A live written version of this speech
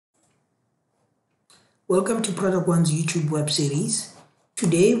Welcome to Product One's YouTube web series.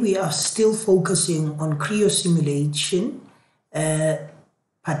 Today we are still focusing on Creo simulation,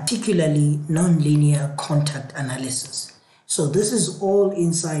 particularly nonlinear contact analysis. So this is all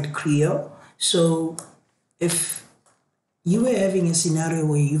inside Creo. So if you were having a scenario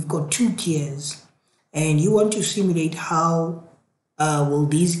where you've got two gears and you want to simulate how will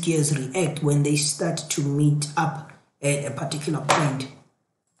these gears react when they start to meet up at a particular point.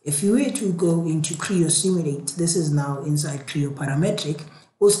 If you were to go into Creo Simulate, this is now inside Creo Parametric.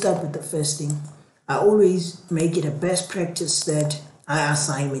 We'll start with the first thing. I always make it a best practice that I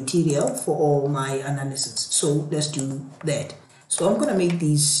assign material for all my analysis. So let's do that. So I'm going to make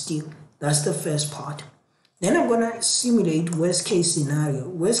these steel. That's the first part. Then I'm going to simulate worst case scenario.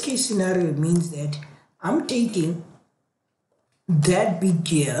 Worst case scenario means that I'm taking that big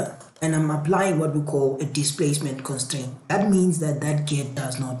gear and I'm applying what we call a displacement constraint. That means that that gear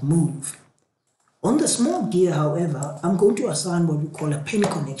does not move. On the small gear, however, I'm going to assign what we call a pin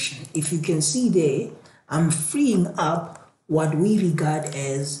connection. If you can see there, I'm freeing up what we regard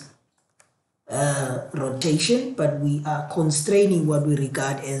as rotation, but we are constraining what we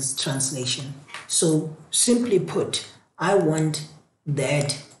regard as translation. So simply put, I want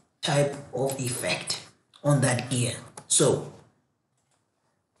that type of effect on that gear. So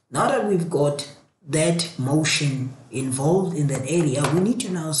now that we've got that motion involved in that area, we need to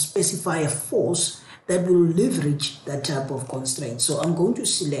now specify a force that will leverage that type of constraint. So I'm going to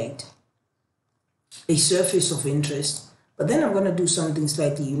select a surface of interest, but then I'm going to do something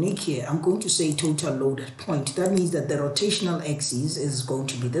slightly unique here. I'm going to say total loaded point. That means that the rotational axis is going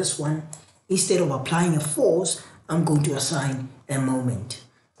to be this one. Instead of applying a force, I'm going to assign a moment.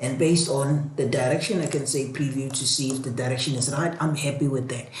 And based on the direction, I can say preview to see if the direction is right. I'm happy with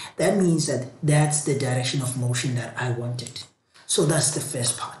that. That means that that's the direction of motion that I wanted. So that's the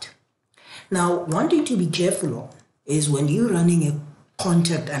first part. Now, one thing to be careful of is when you're running a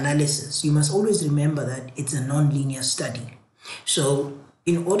contact analysis, you must always remember that it's a non-linear study. So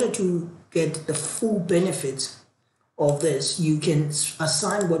in order to get the full benefits of this, you can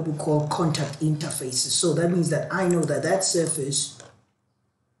assign what we call contact interfaces. So that means that I know that that surface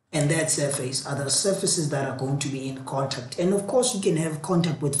and that surface are the surfaces that are going to be in contact. And of course, you can have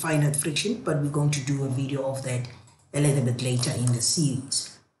contact with finite friction, but we're going to do a video of that a little bit later in the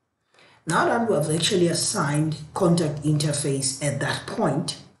series. Now that we have actually assigned contact interface at that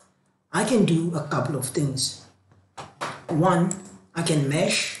point, I can do a couple of things. One, I can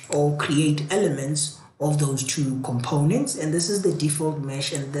mesh or create elements of those two components, and this is the default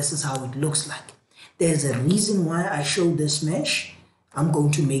mesh, and this is how it looks like. There's a reason why I show this mesh. I'm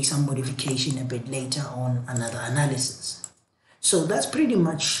going to make some modification a bit later on another analysis. So that's pretty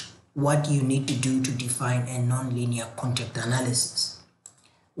much what you need to do to define a nonlinear contact analysis.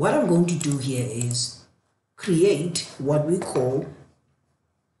 What I'm going to do here is create what we call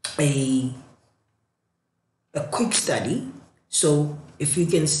a quick study. So if you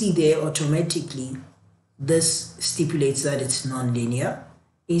can see there, automatically this stipulates that it's nonlinear.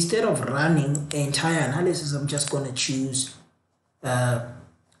 Instead of running an entire analysis, I'm just going to choose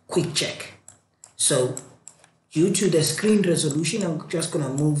quick check. So due to the screen resolution, I'm just going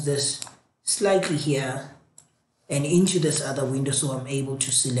to move this slightly here and into this other window, so I'm able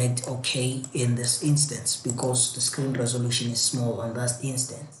to select OK in this instance because the screen resolution is small on that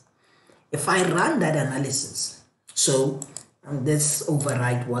instance. If I run that analysis, so let's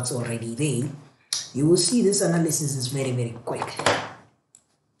overwrite what's already there, you will see this analysis is very, very quick.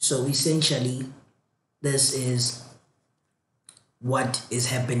 So essentially, this is what is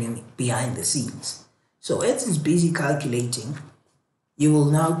happening behind the scenes. So as it's busy calculating, you will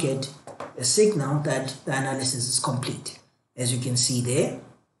now get a signal that the analysis is complete, as you can see there.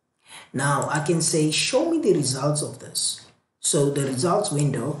 Now I can say, show me the results of this. So the results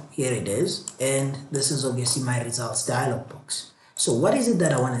window, here it is, and this is obviously my results dialog box. So what is it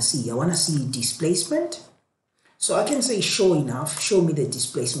that I want to see? I want to see displacement. So I can say, show enough, show me the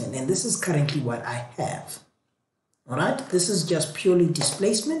displacement, and this is currently what I have. All right, this is just purely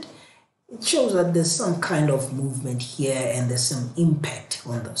displacement. It shows that there's some kind of movement here and there's some impact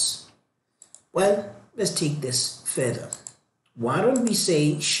on this. Well, let's take this further. Why don't we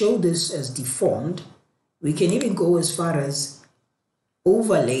say show this as deformed? We can even go as far as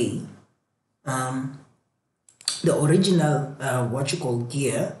overlay the original what you call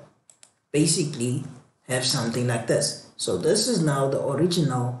gear, basically have something like this. So this is now the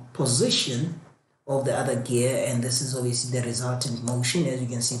original position of the other gear, and this is obviously the resultant motion. As you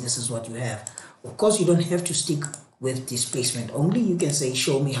can see, this is what you have. Of course, you don't have to stick with displacement only. You can say,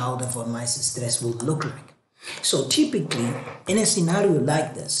 show me how the von Mises stress will look like. So typically, in a scenario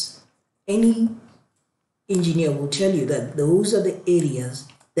like this, any engineer will tell you that those are the areas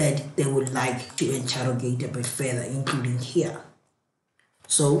that they would like to interrogate a bit further, including here.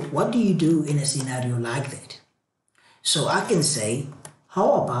 So what do you do in a scenario like that? So I can say,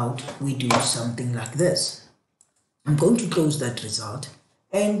 how about we do something like this? I'm going to close that result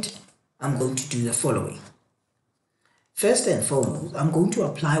and I'm going to do the following. First and foremost, I'm going to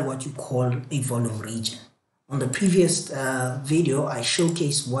apply what you call a volume region. On the previous video, I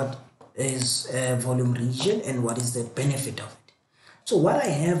showcased what is a volume region and what is the benefit of it. So what I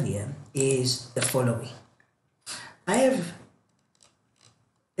have here is the following. I have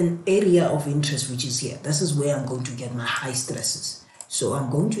an area of interest which is here. This is where I'm going to get my high stresses. So I'm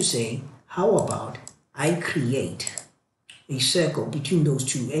going to say, how about I create a circle between those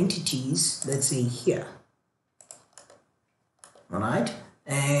two entities, let's say here. All right,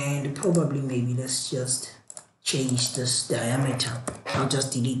 and probably maybe let's just change this diameter. I'll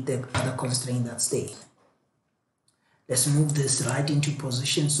just delete the other constraint that's there. Let's move this right into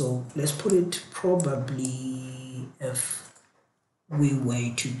position. So let's put it probably, if we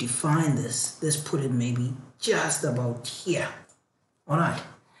were to define this, let's put it maybe just about here. All right.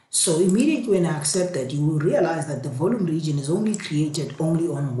 So immediately when I accept that, you will realize that the volume region is only created only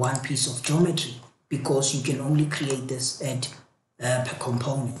on one piece of geometry, because you can only create this at per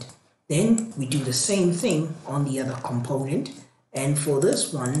component. Then we do the same thing on the other component, and for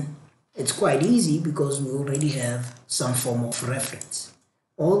this one it's quite easy because we already have some form of reference.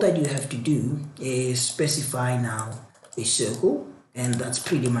 All that you have to do is specify now a circle, and that's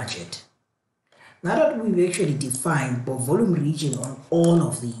pretty much it. Now that we've actually defined the volume region on all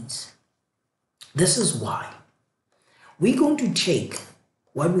of these, this is why we're going to take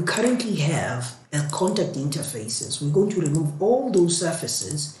what we currently have as contact interfaces. We're going to remove all those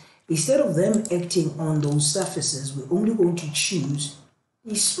surfaces. Instead of them acting on those surfaces, we're only going to choose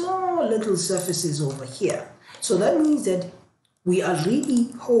these small little surfaces over here. So that means that we are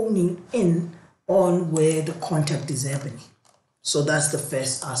really honing in on where the contact is happening. So that's the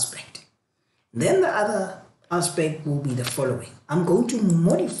first aspect. Then the other aspect will be the following. I'm going to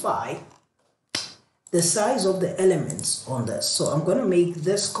modify the size of the elements on this. So I'm going to make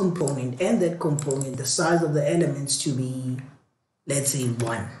this component and that component, the size of the elements to be, let's say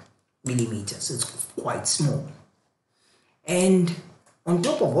 1 millimeter. So it's quite small. And on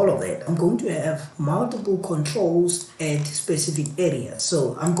top of all of that, I'm going to have multiple controls at specific areas.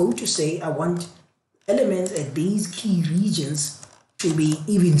 So I'm going to say I want elements at these key regions to be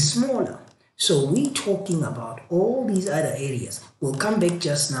even smaller. So we're talking about all these other areas. We'll come back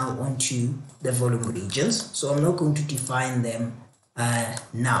just now onto the volume regions. So I'm not going to define them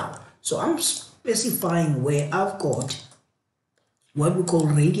now. So I'm specifying where I've got what we call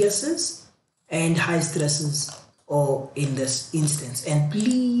radiuses and high stresses, or in this instance. And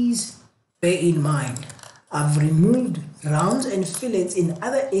please bear in mind, I've removed rounds and fillets in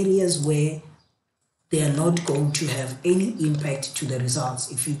other areas where they are not going to have any impact to the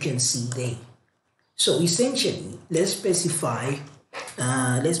results, if you can see there. So essentially, let's specify,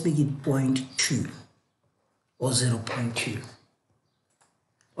 let's make it 0.2 or 0.2.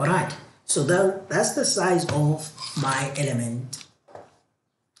 All right, so that's the size of my element.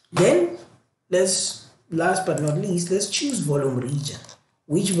 Then let's, last but not least, let's choose volume region.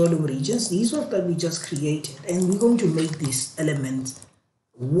 Which volume regions? These ones that we just created, and we're going to make these elements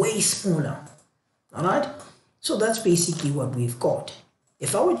way smaller. All right, so that's basically what we've got.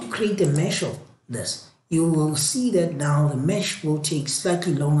 If I were to create a mesh of this, you will see that now the mesh will take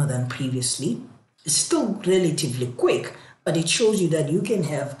slightly longer than previously. It's still relatively quick, but it shows you that you can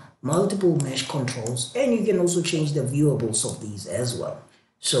have multiple mesh controls, and you can also change the viewables of these as well.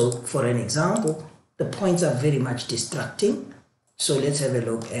 So for an example, the points are very much distracting. So let's have a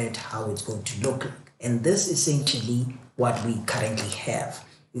look at how it's going to look like. And this is essentially what we currently have.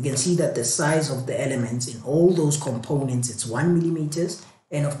 You can see that the size of the elements in all those components, it's 1 millimeters.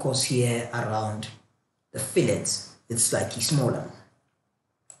 And of course here around the fillets, it's slightly smaller.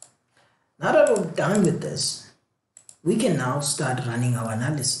 Now that we're done with this, we can now start running our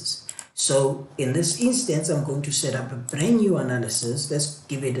analysis. So in this instance, I'm going to set up a brand new analysis. Let's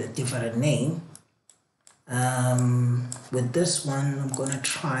give it a different name. With this one, I'm going to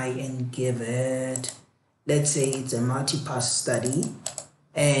try and give it, let's say it's a multi-pass study.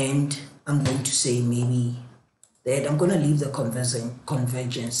 And I'm going to say maybe that I'm going to leave the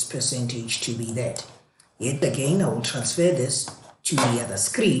convergence percentage to be that. Yet again, I will transfer this to the other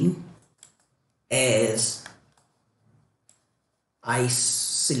screen as I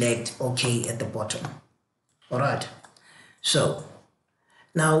select OK at the bottom. All right. So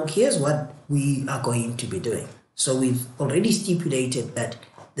now here's what we are going to be doing. So we've already stipulated that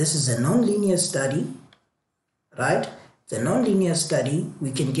this is a nonlinear study, right? It's a nonlinear study.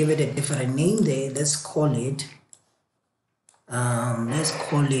 We can give it a different name there. Let's call it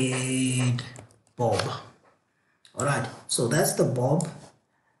Bob. All right, so that's the Bob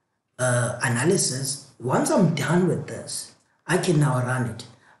analysis. Once I'm done with this, I can now run it.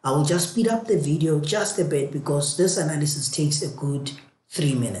 I will just speed up the video just a bit because this analysis takes a good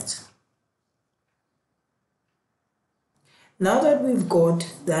 3 minutes. Now that we've got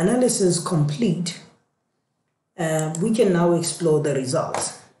the analysis complete, we can now explore the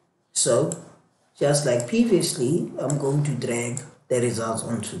results. So just like previously, I'm going to drag the results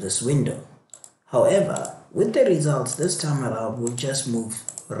onto this window. However, with the results this time around, we'll just move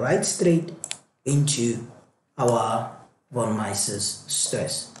right straight into our von Mises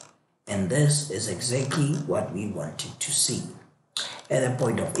stress. And this is exactly what we wanted to see. At a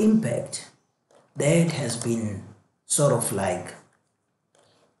point of impact, that has been sort of like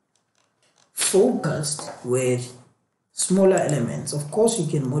focused with smaller elements. Of course, you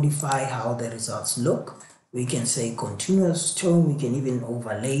can modify how the results look. We can say continuous tone. We can even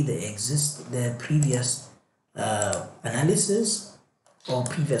overlay the previous analysis or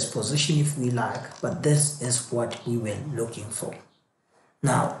previous position if we like, but this is what we were looking for.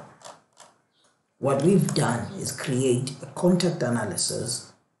 Now, what we've done is create a contact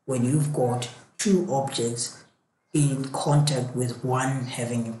analysis when you've got two objects in contact with one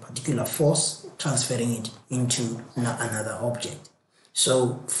having a particular force, transferring it into another object.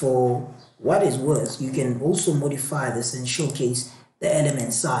 So for what is worth, you can also modify this and showcase the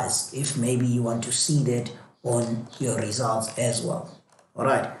element size if maybe you want to see that on your results as well. All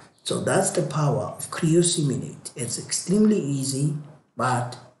right, so that's the power of Creo Simulate. It's extremely easy,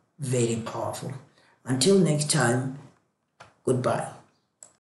 but very powerful. Until next time, goodbye.